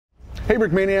Hey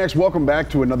Brickmaniacs, welcome back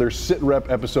to another SitRep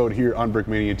episode here on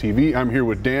Brickmania TV. I'm here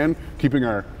with Dan, keeping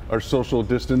our social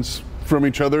distance from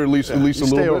each other, at least a little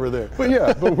bit. Over there. But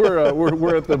yeah, but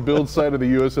we're at the build site of the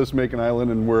USS Macon Island,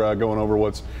 and we're going over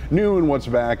what's new and what's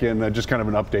back, and just kind of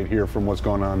an update here from what's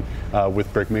going on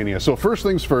with Brickmania. So first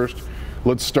things first,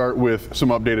 let's start with some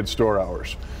updated store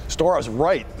hours. Store hours,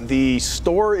 right. The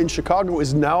store in Chicago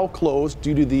is now closed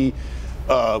due to the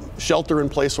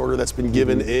shelter-in-place order that's been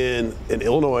given in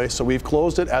Illinois, so we've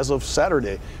closed it as of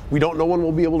Saturday. We don't know when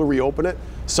we'll be able to reopen it.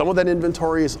 Some of that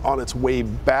inventory is on its way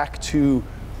back to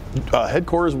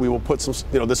headquarters. We will put some,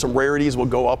 there's some rarities will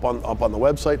go up on the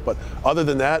website, but other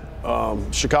than that,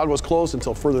 Chicago is closed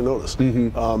until further notice.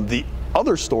 The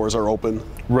other stores are open.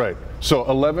 Right. So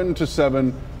 11 to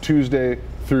 7 Tuesday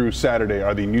through Saturday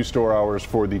are the new store hours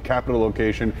for the Capital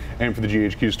location and for the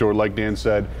GHQ store. Like Dan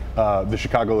said, the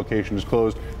Chicago location is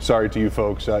closed. Sorry to you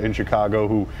folks in Chicago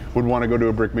who would want to go to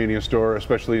a Brickmania store,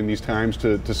 especially in these times,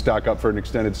 to stock up for an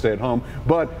extended stay at home.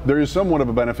 But there is somewhat of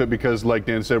a benefit because, like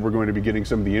Dan said, we're going to be getting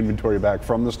some of the inventory back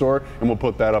from the store, and we'll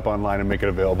put that up online and make it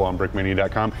available on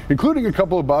brickmania.com, including a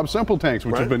couple of Bob Semple tanks,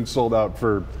 which have been sold out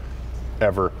for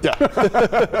ever.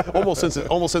 Yeah, almost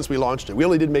since we launched it. We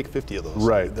only did make 50 of those.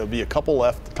 Right. So there'll be a couple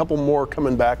left, a couple more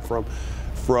coming back from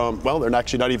well, they're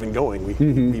actually not even going.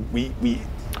 We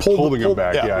pulled them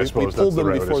back. Yeah, I suppose we pulled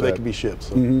them before they could be shipped.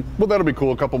 So. Well, that'll be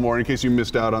cool. A couple more in case you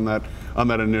missed out on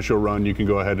that initial run. You can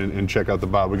go ahead and check out the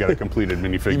Bob. We got a completed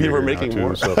minifigure. You were making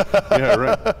more. So yeah,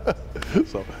 right.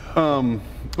 So.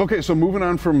 Okay, so moving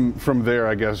on from there,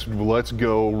 I guess let's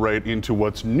go right into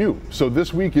what's new. So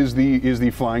this week is the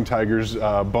Flying Tigers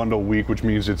bundle week, which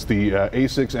means it's the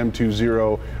A6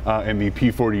 M20 and the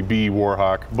P40B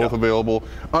Warhawk, both available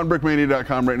on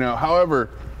brickmania.com right now. However,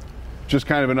 just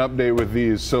kind of an update with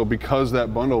these. So because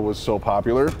that bundle was so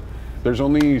popular, there's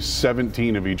only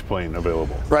 17 of each plane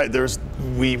available. Right.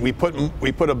 We put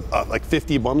like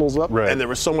 50 bundles up, right, and there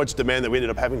was so much demand that we ended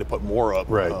up having to put more up.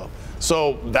 Right.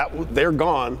 So they're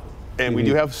gone, and we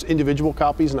do have individual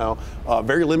copies now.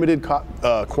 Very limited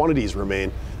quantities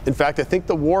remain. In fact, I think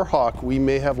the Warhawk we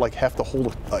may have have to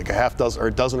hold like a half dozen or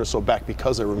a dozen or so back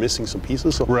because they were missing some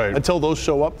pieces. So until those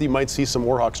show up, you might see some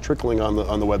Warhawks trickling on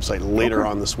the website later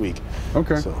on this week.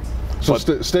 Okay. So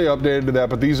stay updated to that,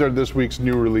 but these are this week's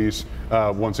new release,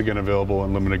 once again available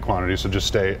in limited quantity, so just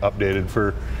stay updated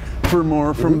for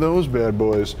more from those bad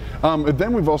boys.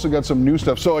 Then we've also got some new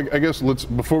stuff. So I guess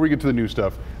before we get to the new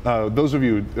stuff, those of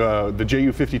you, the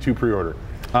JU52 pre-order,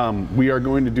 we are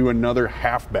going to do another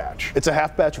half batch. It's a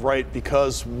half batch, right,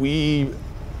 because we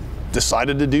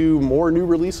decided to do more new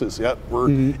releases. Yeah, we're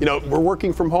we're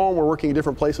working from home, we're working in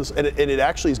different places, and it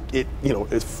actually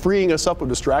it's freeing us up of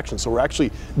distractions. So we're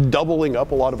actually doubling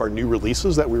up a lot of our new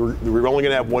releases that we were only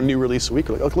going to have one new release a week.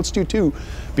 We're like, let's do two,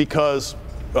 because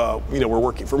we're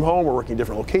working from home, we're working in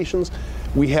different locations.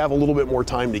 We have a little bit more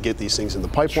time to get these things in the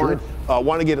pipeline.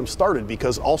 Want to get them started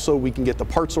because also we can get the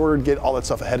parts ordered, get all that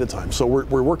stuff ahead of time. So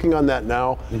we're working on that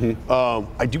now.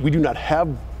 We do not have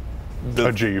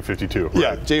a JU52. Right?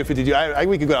 Yeah, JU52.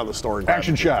 We could go down to the store and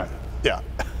action shot. Yeah.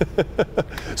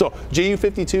 So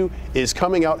JU52 is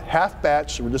coming out half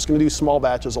batch. We're just going to do small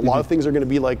batches. A lot of things are going to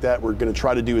be like that. We're going to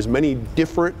try to do as many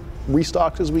different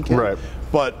restocks as we can. Right.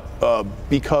 But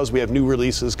because we have new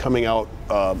releases coming out,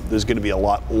 there's going to be a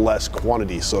lot less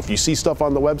quantity. So if you see stuff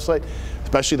on the website,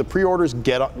 especially the pre-orders,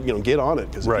 get on it,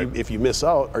 because if you miss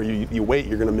out or you wait,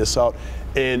 you're going to miss out.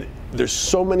 And there's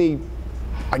so many,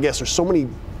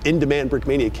 in-demand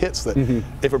Brickmania kits that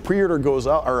if a pre-order goes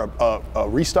out or a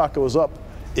restock goes up,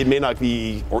 it may not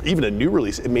be, or even a new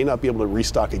release, it may not be able to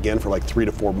restock again for like 3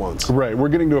 to 4 months. Right. We're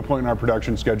getting to a point in our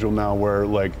production schedule now where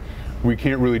we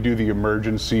can't really do the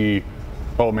emergency.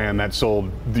 Oh man, that sold,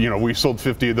 we sold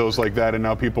 50 of those like that, and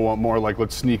now people want more,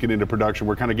 let's sneak it into production.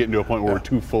 We're kind of getting to a point where we're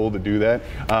too full to do that.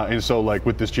 And so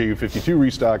with this JU52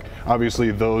 restock,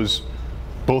 obviously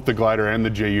both the glider and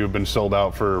the JU have been sold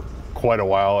out for quite a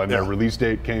while, and their release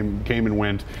date came and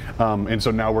went. And so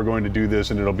now we're going to do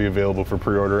this, and it'll be available for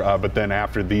pre-order. But then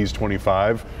after these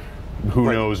 25,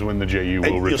 who knows when the JU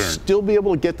will return. You'll still be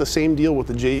able to get the same deal with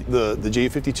the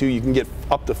JU52. You can get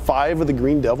up to 5 of the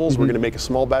Green Devils. We're going to make a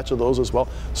small batch of those as well.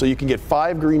 So you can get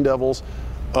 5 Green Devils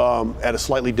at a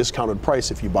slightly discounted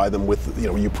price if you buy them with,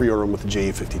 you pre-order them with the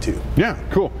JU52. Yeah,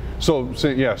 cool. So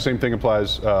same thing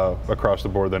applies across the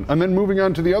board then. And then moving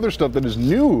on to the other stuff that is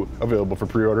new available for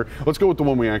pre-order, let's go with the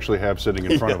one we actually have sitting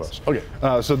in front of us. Okay.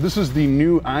 So this is the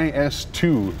new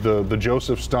IS-2, the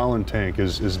Joseph Stalin tank,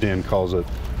 as Dan calls it.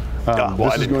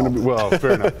 This is going to be, well,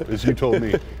 fair enough, as you told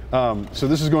me. So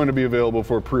this is going to be available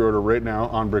for pre-order right now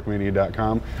on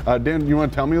Brickmania.com. Dan, you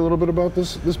want to tell me a little bit about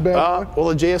this bad boy? Well,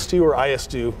 the JS2 or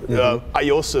IS2,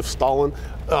 Iosif Stalin,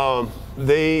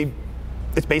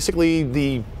 it's basically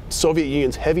the Soviet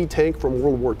Union's heavy tank from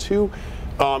World War II.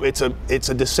 It's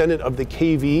a descendant of the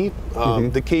KV.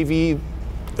 The KV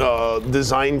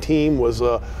design team was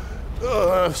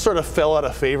sort of fell out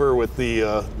of favor with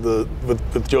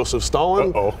with Joseph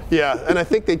Stalin. Uh-oh. Yeah, and I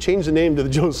think they changed the name to the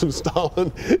Joseph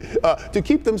Stalin to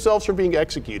keep themselves from being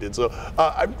executed. So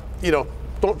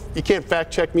you can't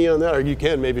fact check me on that, or you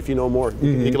can maybe if you know more.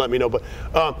 You can let me know. But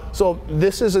so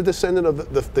this is a descendant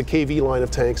of the KV line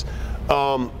of tanks.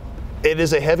 It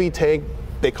is a heavy tank.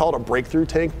 They call it a breakthrough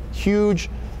tank. Huge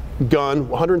gun,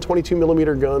 122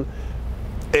 millimeter gun,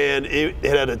 and it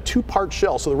had a 2-part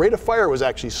shell. So the rate of fire was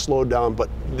actually slowed down, but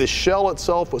the shell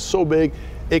itself was so big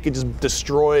it could just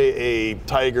destroy a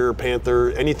Tiger,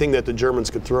 Panther, anything that the Germans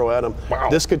could throw at them. Wow.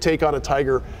 This could take on a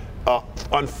Tiger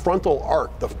on frontal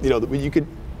arc. You could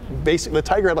basically, the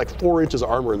Tiger had like 4 inches of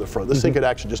armor in the front. This thing could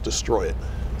actually just destroy it.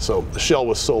 So the shell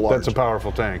was so large. That's a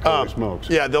powerful tank. Holy smokes.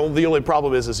 Yeah, the only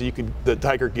problem is the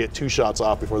Tiger could get 2 shots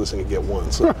off before this thing could get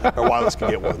 1, so, or Wireless could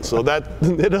get 1. So that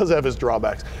it does have its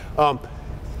drawbacks.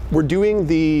 We're doing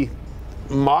the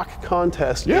mock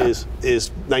contest is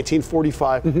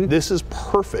 1945. This is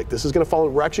perfect. This is going to follow.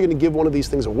 We're actually going to give one of these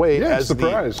things away as the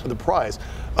prize. The prize.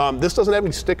 This doesn't have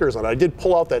any stickers on it. I did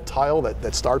pull out that tile,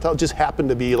 that star tile. It just happened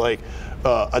to be like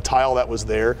a tile that was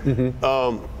there.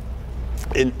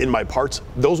 In my parts.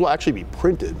 Those will actually be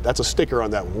printed. That's a sticker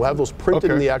on that one. We'll have those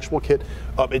printed in the actual kit.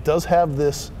 It does have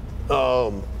this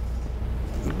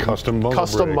custom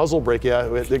muzzle brake. Yeah,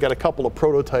 they got a couple of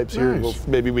prototypes here. Nice.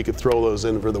 Maybe we could throw those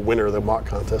in for the winner of the mock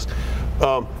contest.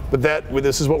 But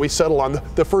this is what we settle on.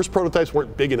 The first prototypes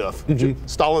weren't big enough.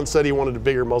 Stalin said he wanted a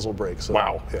bigger muzzle brake. So,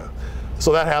 wow. Yeah.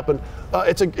 So that happened.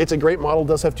 It's a great model. It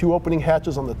does have 2 opening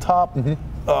hatches on the top.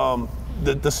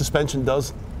 The suspension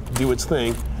does do its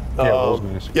thing. Yeah, that was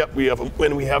nice. Yep, we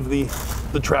have the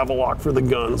travel lock for the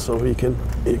gun, so you can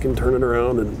turn it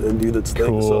around and do its thing.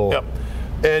 Cool. So, yep.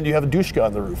 And you have a Dushka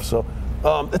on the roof. So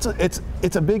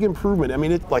it's a big improvement. I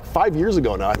mean, like 5 years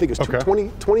ago now. I think it was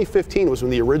 2015 was when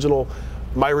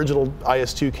my original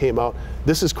IS2 came out.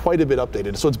 This is quite a bit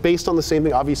updated. So it's based on the same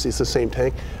thing. Obviously, it's the same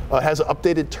tank. It has an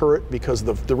updated turret because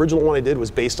the original one I did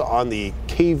was based on the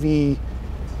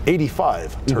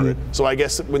KV-85 turret. So I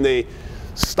guess when they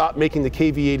stopped making the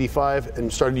KV-85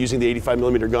 and started using the 85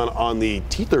 millimeter gun on the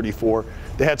T-34,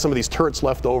 they had some of these turrets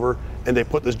left over, and they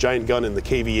put this giant gun in the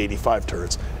KV-85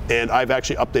 turrets. And I've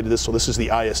actually updated this, so this is the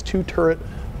IS-2 turret.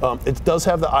 It does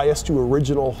have the IS-2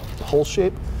 original hull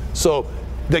shape, so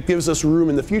that gives us room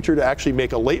in the future to actually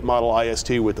make a late model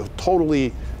IS-2 with a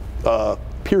totally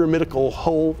pyramidical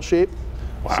hull shape.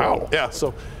 Wow.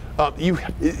 So, yeah,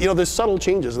 so there's subtle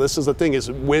changes. This is the thing, is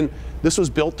when this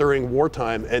was built during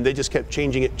wartime, and they just kept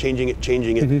changing it,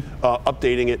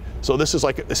 updating it. So this is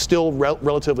like a still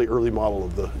relatively early model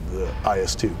of the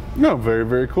IS-2. No, very,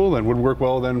 very cool then. Would work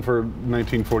well then for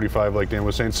 1945, like Dan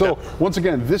was saying. So once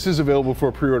again, this is available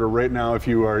for pre-order right now if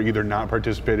you are either not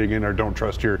participating in or don't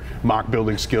trust your mock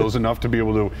building skills enough to be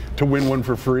able to win one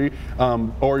for free,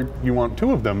 or you want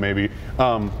 2 of them maybe.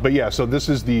 But yeah, so this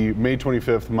is the May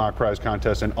 25th mock prize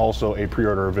contest, and also a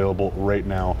pre-order available right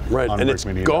now. Right, on and it's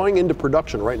going into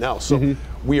production right now. So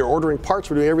we are ordering parts.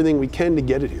 We're doing everything we can to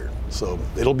get it here. So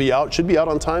it'll be out, should be out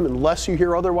on time, unless you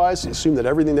hear otherwise. Assume that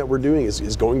everything that we're doing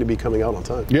is going to be coming out on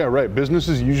time. Yeah, right. Business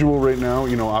as usual right now.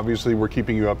 Obviously we're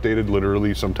keeping you updated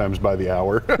literally sometimes by the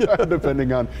hour,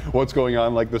 depending on what's going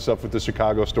on, like the stuff with the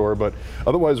Chicago store. But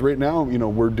otherwise right now,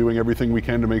 we're doing everything we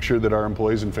can to make sure that our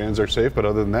employees and fans are safe. But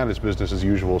other than that, it's business as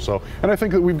usual. So, and I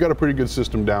think that we've got a pretty good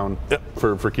system down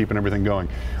for keeping everything going.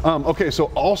 Okay,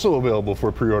 so also available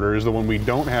for pre-order is the one we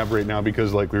don't have right now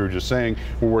because, like we were just saying,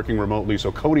 we're working remotely.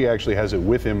 So Cody actually has it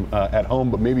with him at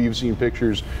home, but maybe you've seen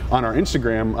pictures on our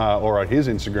Instagram or on his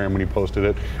Instagram when he posted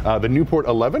it. The Newport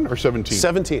 11 or 17?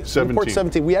 17. Newport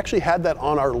 17. We actually had that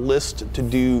on our list to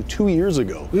do 2 years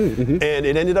ago, and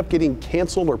it ended up getting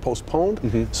canceled or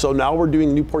postponed. So now we're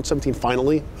doing Newport 17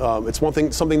 finally. It's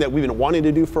something that we've been wanting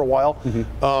to do for a while.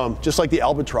 Just like the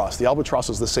Albatross. The Albatross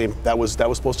is the same. That was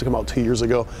supposed to come out 2 years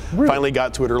ago. Really? Finally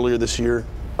got to it earlier this year,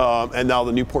 and now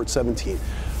the Newport 17.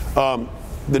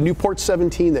 The Newport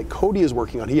 17 that Cody is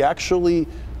working on, he actually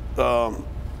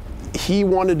he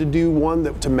wanted to do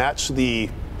one to match the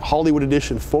Hollywood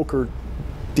edition Fokker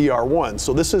DR1.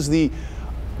 So this is the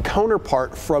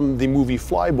counterpart from the movie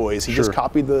Flyboys. He just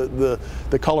copied the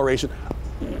coloration.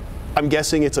 I'm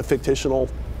guessing it's a fictional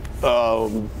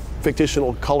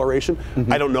fictional coloration.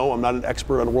 I don't know. I'm not an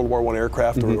expert on World War I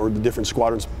aircraft or the different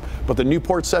squadrons, but the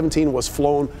Newport 17 was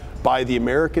flown by the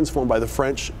Americans, flown by the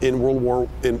French in World War.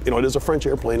 You know, it is a French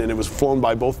airplane, and it was flown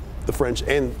by both the French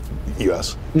and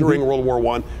U.S. during World War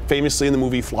I, famously in the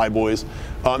movie Flyboys.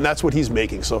 That's what he's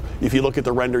making. So if you look at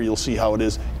the render, you'll see how it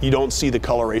is. You don't see the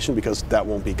coloration because that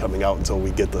won't be coming out until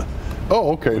we get the.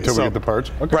 Oh, okay. Until we get the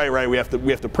parts. Okay. Right. We have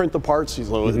to print the parts.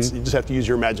 So you just have to use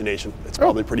your imagination. It's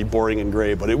probably pretty boring and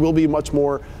gray, but it will be much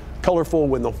more colorful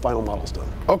when the final model's done.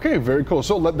 Okay, very cool.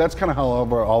 So that's kind of how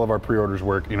all of our pre-orders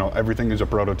work. You know, everything is a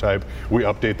prototype. We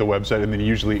update the website, and then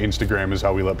usually Instagram is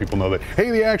how we let people know that,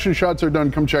 hey, the action shots are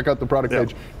done. Come check out the product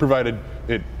page, provided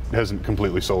it hasn't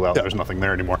completely sold out. There's nothing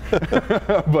there anymore.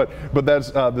 but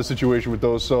that's the situation with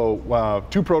those. So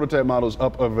 2 prototype models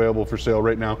up available for sale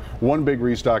right now. 1 big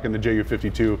restock in the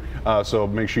JU-52. So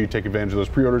make sure you take advantage of those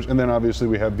pre-orders. And then obviously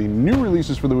we have the new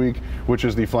releases for the week, which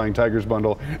is the Flying Tigers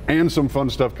bundle, and some fun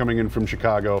stuff coming in from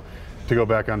Chicago to go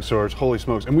back on source. Holy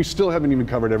smokes. And we still haven't even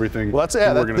covered everything. Well,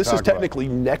 this is technically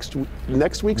next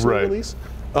week's release.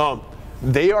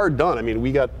 They are done. I mean,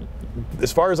 we got,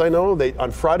 as far as I know,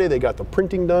 on Friday they got the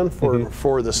printing done for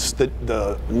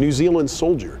the New Zealand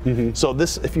Soldier. So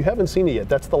this, if you haven't seen it yet,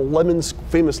 that's the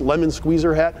famous lemon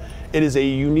squeezer hat. It is a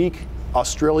unique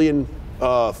Australian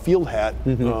field hat,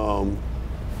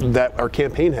 our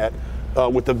campaign hat,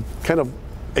 with the kind of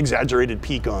exaggerated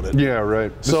peak on it. Yeah,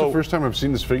 right. This is the first time I've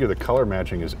seen this figure. The color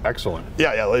matching is excellent.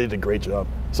 Yeah, they did a great job.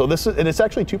 So this is, and it's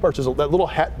actually 2 parts. That little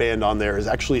hat band on there is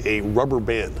actually a rubber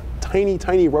band.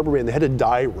 Tiny rubber band. They had to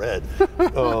dye red.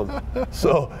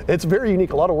 So it's very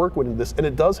unique. A lot of work went into this, and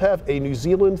it does have a New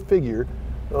Zealand figure,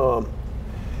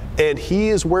 and he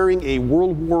is wearing a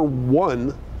World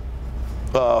War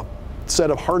I set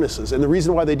of harnesses. And the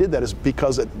reason why they did that is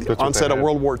because at the onset of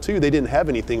World War II, they didn't have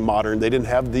anything modern. They didn't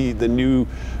have the new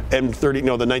M30,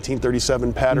 the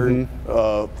 1937 pattern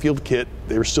field kit.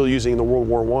 They were still using the World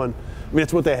War I. I mean,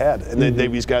 it's what they had, and then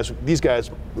these guys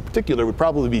in particular would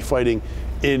probably be fighting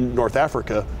in North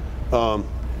Africa.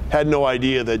 Had no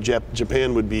idea that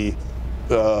Japan would be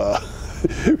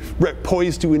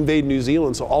poised to invade New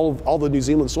Zealand. So all the New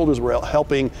Zealand soldiers were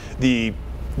helping the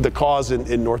cause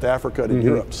in North Africa and in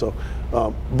Europe. So,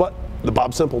 but the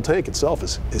Bob Semple tank itself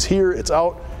is here. It's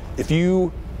out. If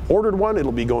you ordered one,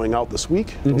 it'll be going out this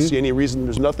week. Don't see any reason.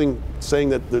 There's nothing saying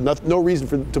that there's no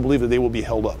reason to believe that they will be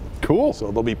held up. Cool.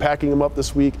 So they'll be packing them up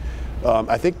this week.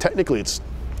 I think technically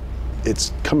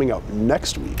it's coming out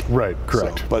next week. Right.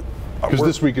 Correct. So, but because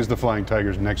this week is the Flying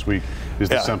Tigers, next week is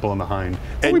the Semple and the Hind.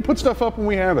 And we put stuff up when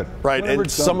we have it. Right, and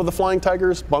some of the Flying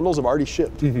Tigers bundles have already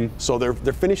shipped. So they're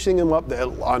finishing them up.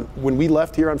 When we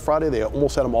left here on Friday, they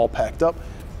almost had them all packed up,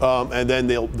 and then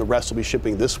the rest will be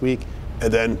shipping this week,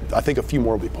 and then I think a few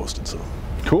more will be posted. So.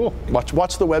 Cool.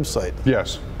 Watch the website.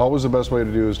 Yes, always the best way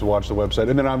to do is to watch the website,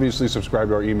 and then obviously subscribe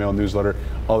to our email newsletter,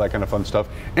 all that kind of fun stuff,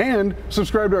 and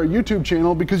subscribe to our YouTube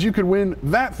channel because you could win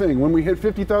that thing when we hit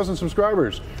 50,000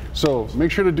 subscribers. So make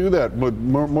sure to do that. But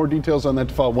more details on that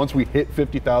to follow. Once we hit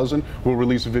 50,000, we'll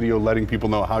release a video letting people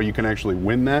know how you can actually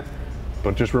win that.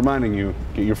 But just reminding you,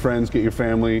 get your friends, get your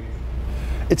family.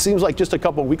 It seems like just a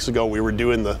couple of weeks ago we were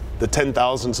doing the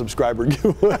 10,000 subscriber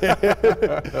giveaway.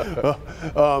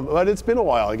 But it's been a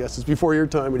while, I guess. It's before your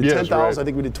time. We did 10,000. Right. I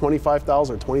think we did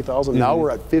 25,000 or 20,000. Now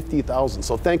we're at 50,000.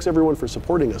 So thanks everyone for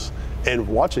supporting us and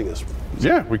watching us.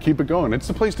 Yeah, we keep it going. It's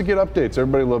the place to get updates.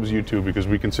 Everybody loves YouTube because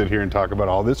we can sit here and talk about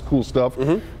all this cool stuff.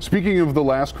 Speaking of the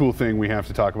last cool thing we have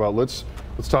to talk about, let's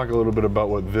talk a little bit about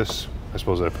what this. I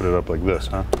suppose I put it up like this,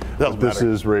 huh? This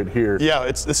is right here.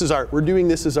 Yeah, we're doing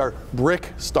this as our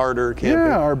brick starter campaign.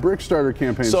 Yeah, our brick starter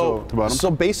campaign. So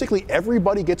basically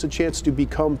everybody gets a chance to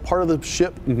become part of the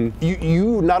ship.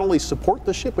 You not only support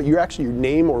the ship, but your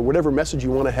name or whatever message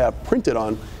you want to have printed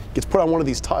on gets put on one of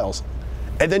these tiles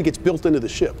and then gets built into the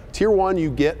ship. Tier 1, you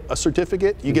get a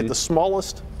certificate, you get the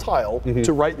smallest tile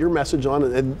to write your message on,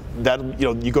 and that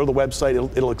you go to the website,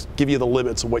 it'll give you the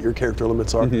limits of what your character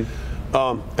limits are.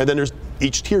 And then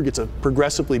each tier gets a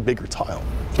progressively bigger tile.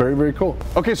 Very, very cool.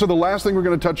 Okay, so the last thing we're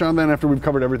going to touch on then after we've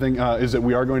covered everything is that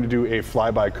we are going to do a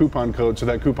flyby coupon code. So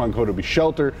that coupon code will be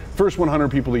SHELTER. First 100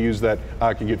 people to use that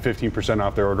can get 15%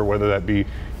 off their order, whether that be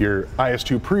your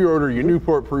IS-2 pre-order, your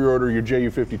Newport pre-order, your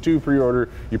JU-52 pre-order,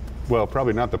 well,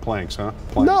 probably not the planks, huh?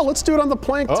 Planks. No, let's do it on the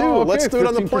plank too. Okay. Let's do it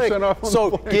on the plank.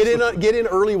 So get in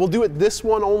early. We'll do it this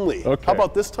one only. Okay. How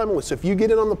about this time only? So if you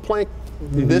get in on the plank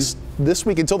this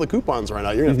week until the coupons run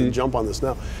out, you're gonna have to jump on this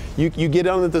now. You get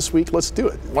on it this week. Let's do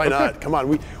it. Why not? Come on.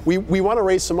 We want to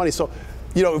raise some money. So,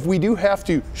 if we do have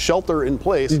to shelter in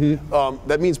place,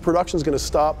 that means production's going to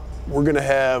stop. We're going to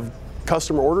have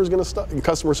customer order is going to stop,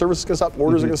 customer service is going to stop,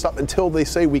 orders are going to stop until they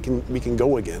say we can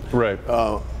go again. Right.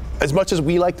 As much as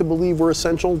we like to believe we're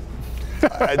essential,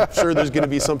 I'm sure there's going to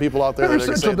be some people out there that are going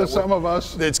to say to some of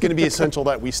us. It's going to be essential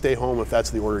that we stay home if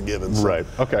that's the order given. So, right.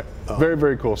 Okay. Very,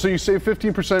 very cool. So you save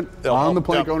 15% on the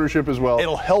plank ownership as well.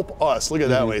 It'll help us. Look at it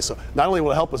that way. So not only will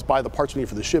it help us buy the parts we need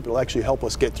for the ship, it'll actually help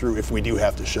us get through if we do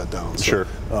have to shut down. So, sure.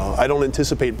 I don't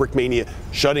anticipate Brickmania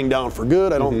shutting down for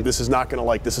good. I don't. This is not going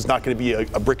to be a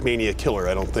Brickmania killer.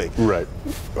 I don't think. Right.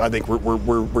 I think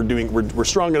we're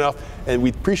strong enough, and we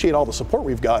appreciate all the support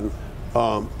we've gotten.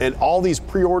 And all these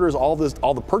pre-orders, all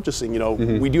the purchasing,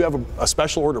 we do have a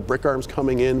special order brick arms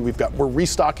coming in. We're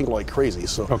restocking like crazy.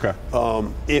 So, okay.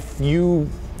 If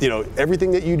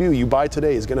everything that you buy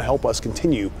today is going to help us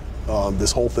continue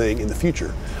this whole thing in the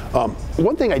future.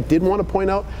 One thing I did want to point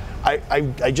out,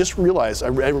 I just realized, I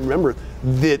remember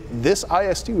that this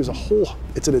IS2 is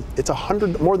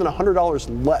more than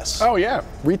 $100 less. Oh yeah.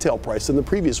 Retail price than the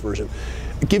previous version.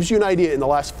 It gives you an idea in the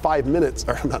last 5 minutes,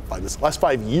 or not 5 minutes, last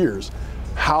 5 years,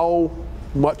 how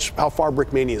far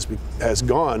Brickmania has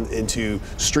gone into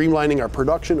streamlining our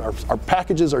production. Our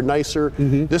packages are nicer.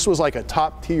 This was like a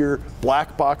top tier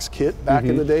black box kit back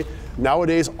in the day.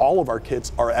 Nowadays, all of our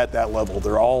kits are at that level.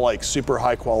 They're all like super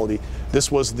high quality.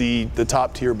 This was the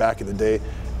top tier back in the day.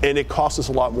 And it costs us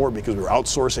a lot more because we were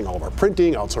outsourcing all of our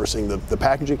printing, outsourcing the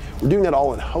packaging. We're doing that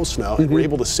all in house now, and we're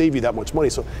able to save you that much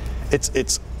money. So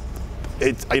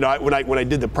when I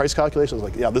did the price calculation, I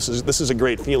was like, yeah, this is a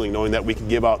great feeling knowing that we can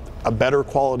give out a better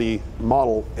quality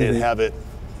model and have it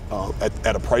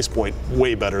at a price point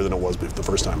way better than it was the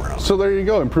first time around. So there you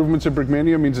go. Improvements at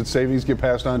Brickmania means that savings get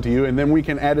passed on to you, and then we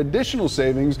can add additional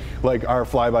savings like our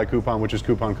flyby coupon, which is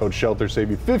coupon code SHELTER, save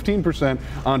you 15%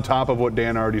 on top of what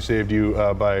Dan already saved you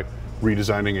by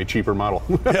redesigning a cheaper model.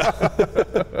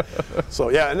 So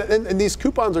yeah, and these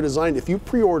coupons are designed, if you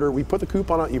pre-order, we put the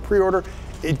coupon out, you pre-order,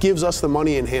 it gives us the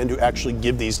money in hand to actually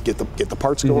get the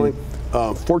parts going.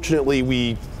 Fortunately,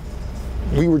 we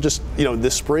were just,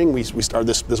 this spring,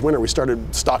 this winter, we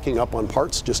started stocking up on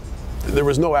parts. There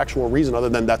was no actual reason other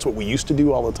than that's what we used to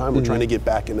do all the time. We're trying to get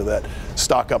back into that,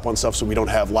 stock up on stuff so we don't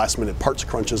have last minute parts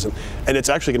crunches, and it's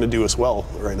actually going to do us well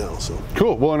right now. So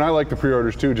cool. Well, and I like the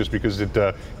pre-orders too, just because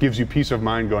it gives you peace of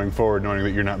mind going forward, knowing that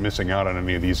you're not missing out on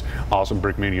any of these awesome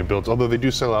Brickmania builds. Although they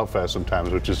do sell out fast sometimes,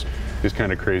 which is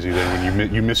kind of crazy. Then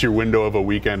when you miss your window of a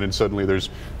weekend and suddenly there's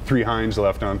 3 Hinds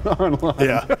left online.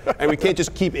 Yeah, and we can't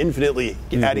just keep infinitely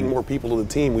adding more people to the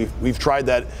team. We've tried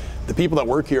that. The people that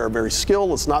work here are very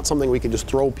skilled. It's not something we can just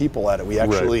throw people at it. We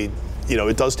actually,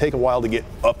 it does take a while to get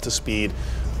up to speed.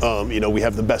 We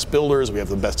have the best builders, we have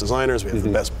the best designers, we have the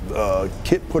best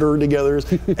kit putter-togethers,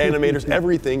 animators.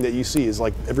 Everything that you see is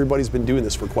like everybody's been doing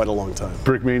this for quite a long time.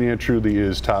 Brickmania truly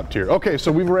is top tier. Okay,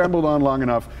 so we've rambled on long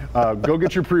enough. Go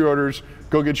get your pre-orders.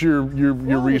 Go get your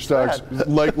restocks.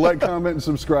 Like, comment, and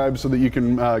subscribe so that you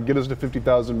can get us to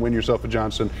 50,000, win yourself a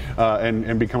Johnson,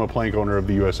 and become a plank owner of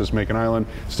the USS Macon Island.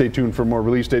 Stay tuned for more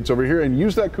release dates over here, and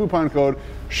use that coupon code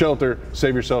SHELTER.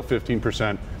 Save yourself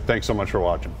 15%. Thanks so much for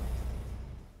watching.